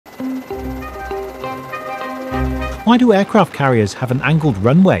Why do aircraft carriers have an angled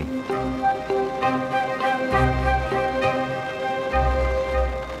runway?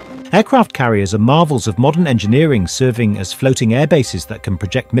 Aircraft carriers are marvels of modern engineering, serving as floating airbases that can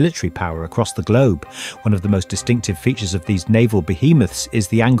project military power across the globe. One of the most distinctive features of these naval behemoths is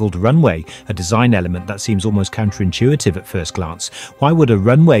the angled runway, a design element that seems almost counterintuitive at first glance. Why would a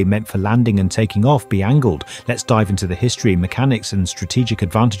runway meant for landing and taking off be angled? Let's dive into the history, mechanics and strategic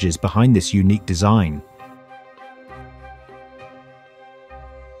advantages behind this unique design.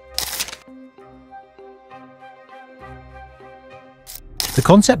 The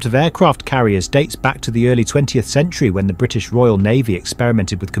concept of aircraft carriers dates back to the early 20th century when the British Royal Navy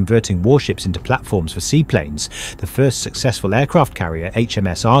experimented with converting warships into platforms for seaplanes. The first successful aircraft carrier,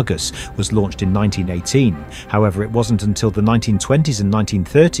 HMS Argus, was launched in 1918. However, it wasn't until the 1920s and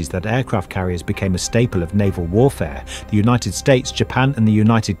 1930s that aircraft carriers became a staple of naval warfare. The United States, Japan and the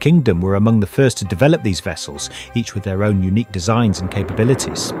United Kingdom were among the first to develop these vessels, each with their own unique designs and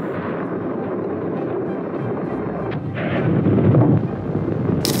capabilities.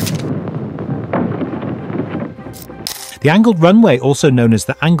 The angled runway, also known as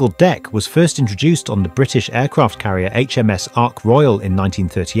the angled deck, was first introduced on the British aircraft carrier HMS Ark Royal in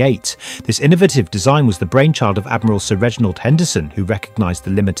 1938. This innovative design was the brainchild of Admiral Sir Reginald Henderson, who recognised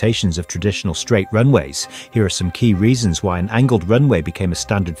the limitations of traditional straight runways. Here are some key reasons why an angled runway became a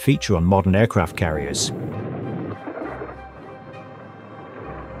standard feature on modern aircraft carriers.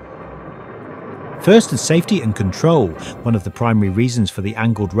 First is safety and control. One of the primary reasons for the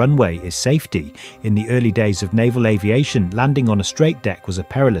angled runway is safety. In the early days of naval aviation, landing on a straight deck was a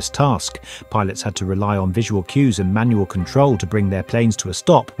perilous task. Pilots had to rely on visual cues and manual control to bring their planes to a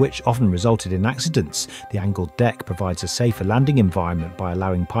stop, which often resulted in accidents. The angled deck provides a safer landing environment by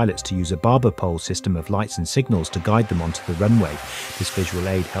allowing pilots to use a barber pole system of lights and signals to guide them onto the runway. This visual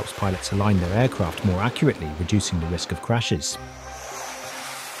aid helps pilots align their aircraft more accurately, reducing the risk of crashes.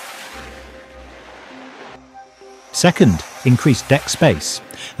 Second, increased deck space.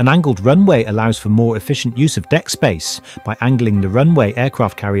 An angled runway allows for more efficient use of deck space. By angling the runway,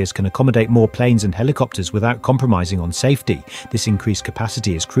 aircraft carriers can accommodate more planes and helicopters without compromising on safety. This increased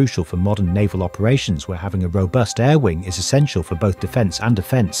capacity is crucial for modern naval operations, where having a robust air wing is essential for both defence and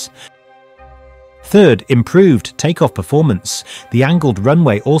offence. Third, improved takeoff performance. The angled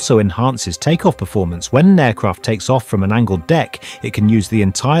runway also enhances takeoff performance. When an aircraft takes off from an angled deck, it can use the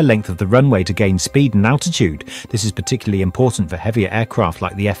entire length of the runway to gain speed and altitude. This is particularly important for heavier aircraft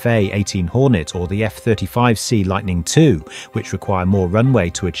like the FA-18 Hornet or the F-35C Lightning II, which require more runway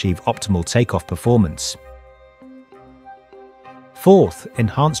to achieve optimal takeoff performance. Fourth,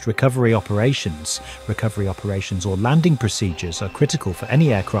 enhanced recovery operations. Recovery operations or landing procedures are critical for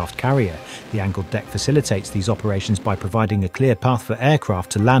any aircraft carrier. The angled deck facilitates these operations by providing a clear path for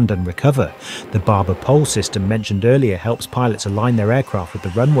aircraft to land and recover. The barber pole system mentioned earlier helps pilots align their aircraft with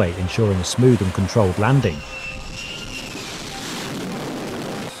the runway, ensuring a smooth and controlled landing.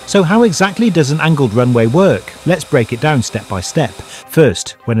 So how exactly does an angled runway work? Let's break it down step by step.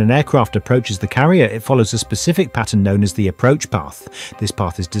 First, when an aircraft approaches the carrier, it follows a specific pattern known as the approach path. This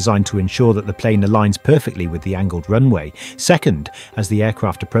path is designed to ensure that the plane aligns perfectly with the angled runway. Second, as the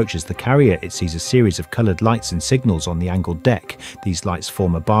aircraft approaches the carrier, it sees a series of coloured lights and signals on the angled deck. These lights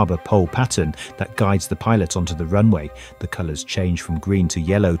form a barber pole pattern that guides the pilot onto the runway. The colours change from green to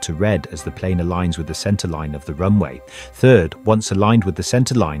yellow to red as the plane aligns with the centre line of the runway. Third, once aligned with the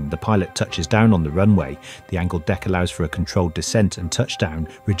centre line, the pilot touches down on the runway. The angled deck allows for a controlled descent and touchdown,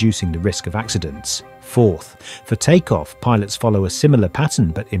 reducing the risk of accidents. Fourth, for takeoff, pilots follow a similar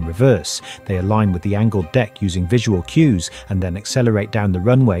pattern but in reverse. They align with the angled deck using visual cues and then accelerate down the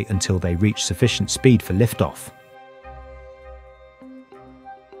runway until they reach sufficient speed for liftoff.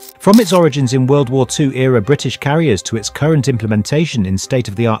 From its origins in World War II era British carriers to its current implementation in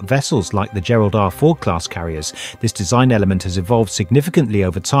state-of-the-art vessels like the Gerald R. Ford class carriers, this design element has evolved significantly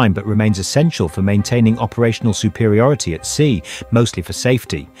over time but remains essential for maintaining operational superiority at sea, mostly for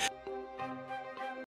safety.